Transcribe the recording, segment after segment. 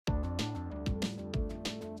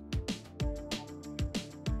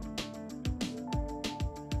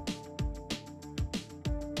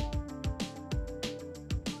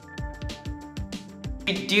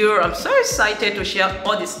video. I'm so excited to share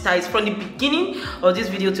all the styles from the beginning of this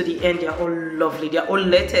video to the end. They are all lovely, they are all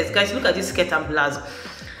latest. Guys, look at this skirt and blouse.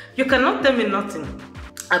 You cannot tell me nothing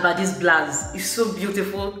about this blouse. It's so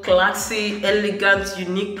beautiful, classy, elegant,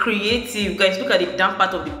 unique, creative. Guys, look at the down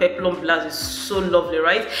part of the peplum blouse. It's so lovely,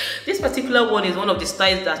 right? This particular one is one of the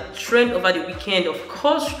styles that trend over the weekend. Of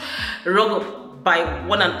course, rocked by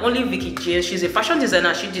one and only Vicky J. She's a fashion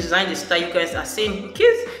designer. She designed the style you guys are seeing. In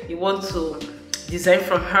case you want to design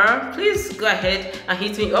from her, please go ahead and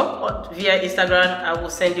hit me up via Instagram. I will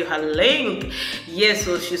send you her link. Yes,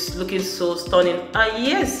 so she's looking so stunning.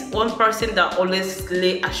 Yes, one person that always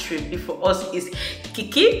slay a trip for us is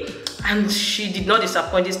Kiki, and she did not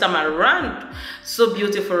disappoint this time around. So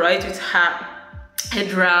beautiful, right? With her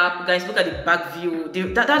head wrap. Guys, look at the back view.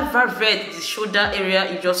 That velvet, the shoulder area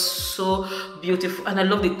is just so beautiful, and I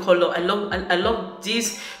love the color. I love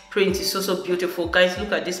this print. Is so beautiful. Guys,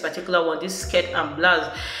 look at this particular one, this skirt and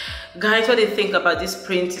blouse. Guys, what do you think about this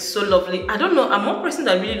print? Is so lovely. I don't know, I'm one person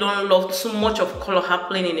that really don't love too much of color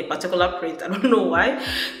happening in a particular print. I don't know why,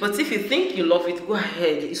 but if you think you love it, go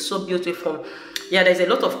ahead. It's so beautiful. Yeah, there's a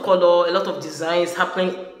lot of color, a lot of designs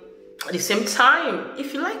happening at the same time.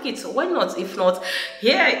 If you like it, why not? If not,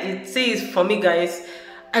 here it says for me, guys,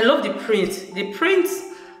 I love the print. The print,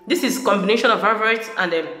 this is combination of velvet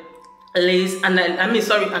and lace, and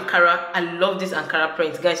Ankara. I love this Ankara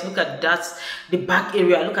print. Guys, look at that, the back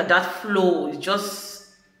area, look at that flow. It's just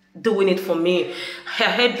doing it for me. Her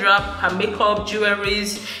head wrap, her makeup,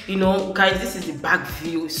 jewelries, you know. Guys, this is the back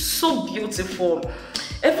view. It's so beautiful.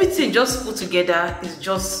 Everything just put together is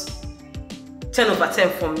just 10 over 10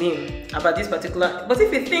 for me about this particular. But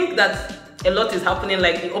if you think that a lot is happening,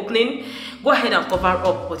 like the opening, go ahead and cover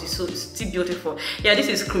up, but it's still beautiful. Yeah, this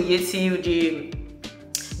is creative.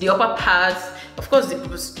 The upper part, of course,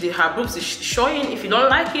 her boobs is showing. If you don't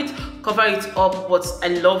like it, cover it up. But I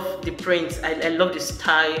love the print. I love the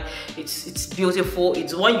style. It's beautiful.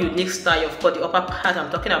 It's one unique style. Of course, the upper part I'm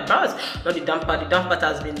talking about, not the down part. The down part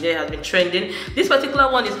has been there, has been trending. This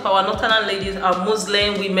particular one is for our northern ladies, our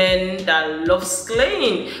Muslim women that love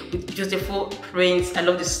slaying with beautiful prints. I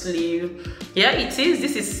love the sleeve. Yeah, it is.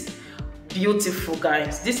 This is beautiful,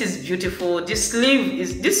 guys. This is beautiful. This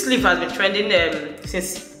sleeve has been trending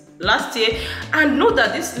since last year, and know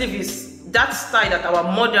that this sleeve is that style that our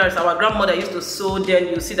mothers, our grandmother used to sew. Then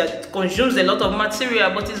you see that it consumes a lot of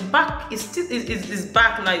material, but it's back. It's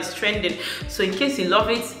back now. It's trending. So in case you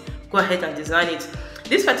love it, go ahead and design it.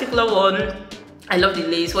 This particular one, I love the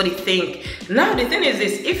lace. What do you think? Now the thing is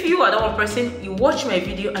this: if you are that one person, you watch my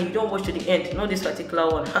video and you don't watch to the end, not this particular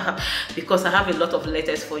one, because I have a lot of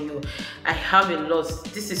letters for you. I have a lot.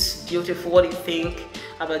 This is beautiful. What do you think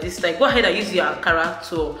about this style? Go ahead and use your Ankara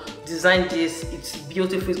to design this. It's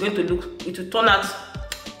beautiful. It's going to look, it will turn out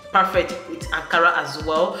perfect with Ankara as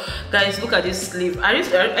well. Guys, look at this sleeve. I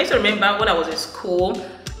used to remember when I was in school,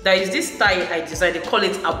 there is this style I designed. They call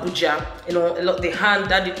it Abuja. You know, a lot the hand,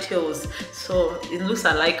 that details. So it looks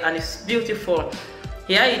alike and it's beautiful.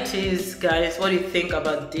 Here it is, guys. What do you think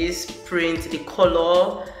about this print? The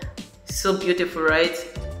color, so beautiful, right?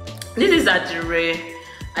 This is Adire.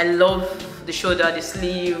 I love the shoulder, the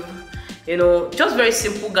sleeve, you know, just very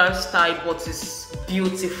simple gown style, but it's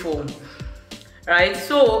beautiful, right?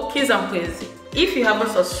 So kings and queens, if you haven't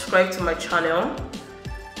subscribed to my channel,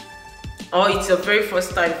 or it's your very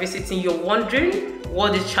first time visiting, you're wondering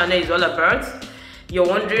what this channel is all about, you're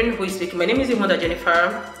wondering who is speaking, my name is Mother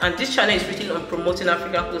Jennifer, and this channel is written on promoting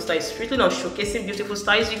African clothes style. It's written on showcasing beautiful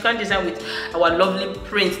styles you can design with our lovely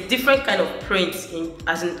prints, different kind of prints,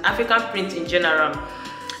 as an African print in general.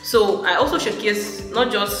 So I also showcase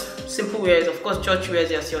not just simple wears, of course, church wears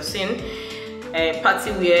as you're seeing, party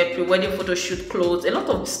wear, pre-wedding photo shoot clothes, a lot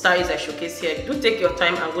of styles I showcase here. Do take your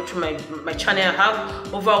time and go through my channel. I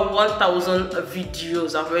have over 1,000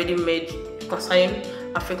 videos I've already made concerning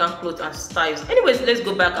African clothes and styles. Anyways, let's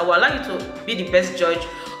go back. I will allow you to be the best judge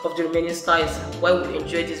of the remaining styles while we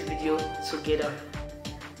enjoy this video together.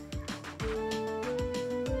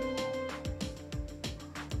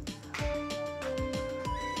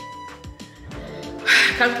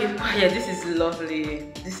 Can't keep quiet. This is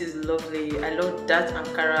lovely. This is lovely. I love that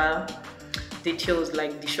Ankara details,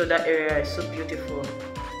 like the shoulder area is so beautiful.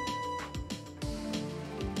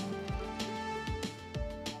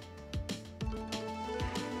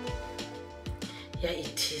 Yeah,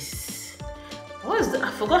 it is.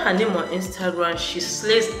 I forgot her name on Instagram. She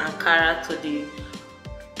slays Ankara to the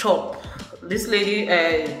top. This lady,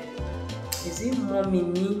 is it Mommy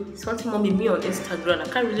Me? Something Mommy Me on Instagram. I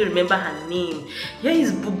can't really remember her name. Here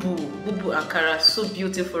is Bubu Ankara. So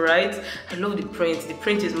beautiful, right? I love the print. The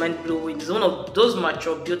print is mind blowing. It's one of those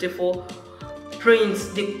mature, beautiful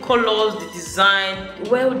prints, the colors, the design,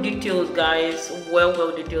 well detailed, guys. Well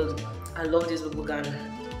detailed. I love this logo gown.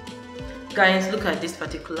 Guys, look at this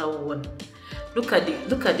particular one. Look at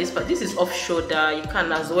this part. This is off shoulder. You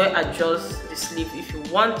can as well adjust the sleeve if you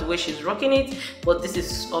want, the way she's rocking it, but this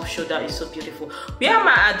is off shoulder. It's so beautiful. We are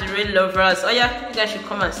my Adire lovers. Oh yeah, you guys should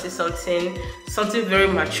come and see something very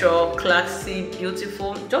mature, classy,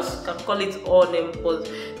 beautiful. Just can call it all name, but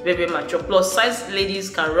very mature. Plus size ladies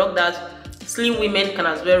can rock that. Slim women can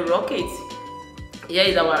as well rock it. Here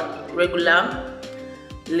is our regular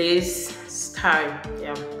lace style.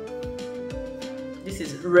 Yeah, this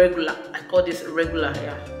is regular. I call this regular.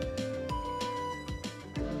 Yeah,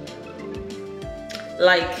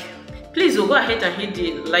 like, please go ahead and hit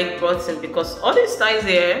the like button, because all these styles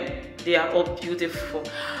here, they are all beautiful.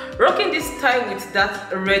 Rocking this style with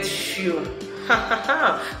that red shoe.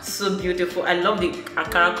 So beautiful. I love the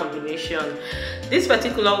Ankara combination. This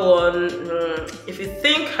particular one, if you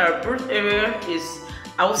think her boot area is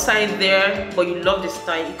outside there, but you love the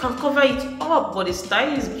style, you can cover it up, but the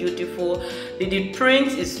style is beautiful. The print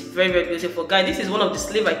is very beautiful, guys. This is one of the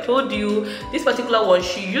sleeve I told you. This particular one,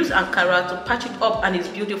 she used Ankara to patch it up, and it's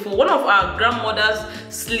beautiful. One of our grandmother's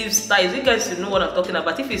sleeve styles. You guys know what I'm talking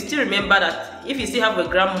about. If you still remember that, if you still have a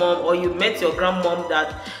grandmom, or you met your grandmom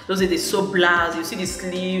that those are the so blast, you see the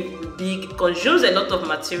sleeve big, consumes a lot of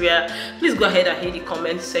material, please go ahead and hit the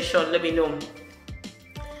comment section, let me know.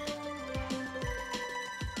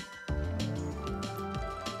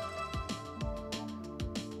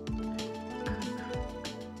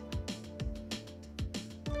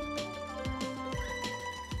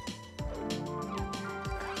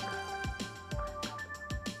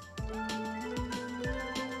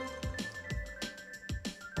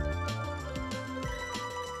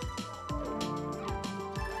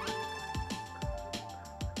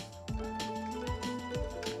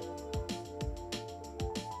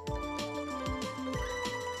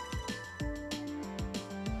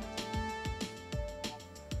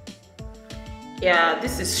 Yeah,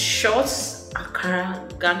 this is shorts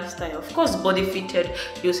Ankara gown style, of course body fitted.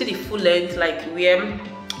 You'll see the full length, like where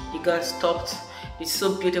the gown stopped. It's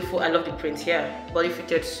so beautiful. I love the print here. Body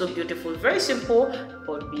fitted, so beautiful. Very simple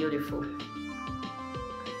but beautiful.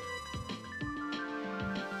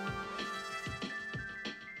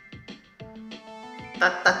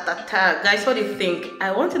 Guys, what do you think?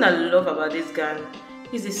 One thing I love about this gown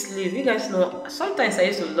is the sleeve. You guys know, sometimes I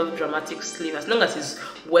used to love dramatic sleeve, as long as it's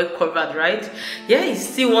well covered, right? Yeah, it's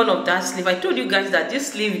still one of that sleeve. I told you guys that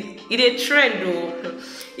this sleeve is a trend though.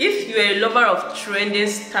 If you're a lover of trending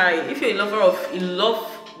style, if you're a lover of, you love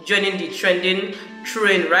joining the trending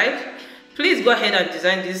trend, right? Please go ahead and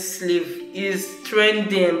design this sleeve. It's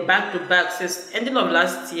trending back to back since ending of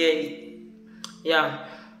last year. Yeah,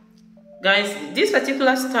 guys, this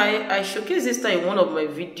particular style, I showcased this style in one of my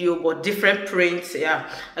videos, but different prints. Yeah,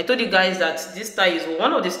 I told you guys that this style is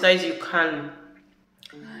one of the styles you can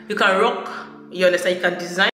rock. You understand? You can design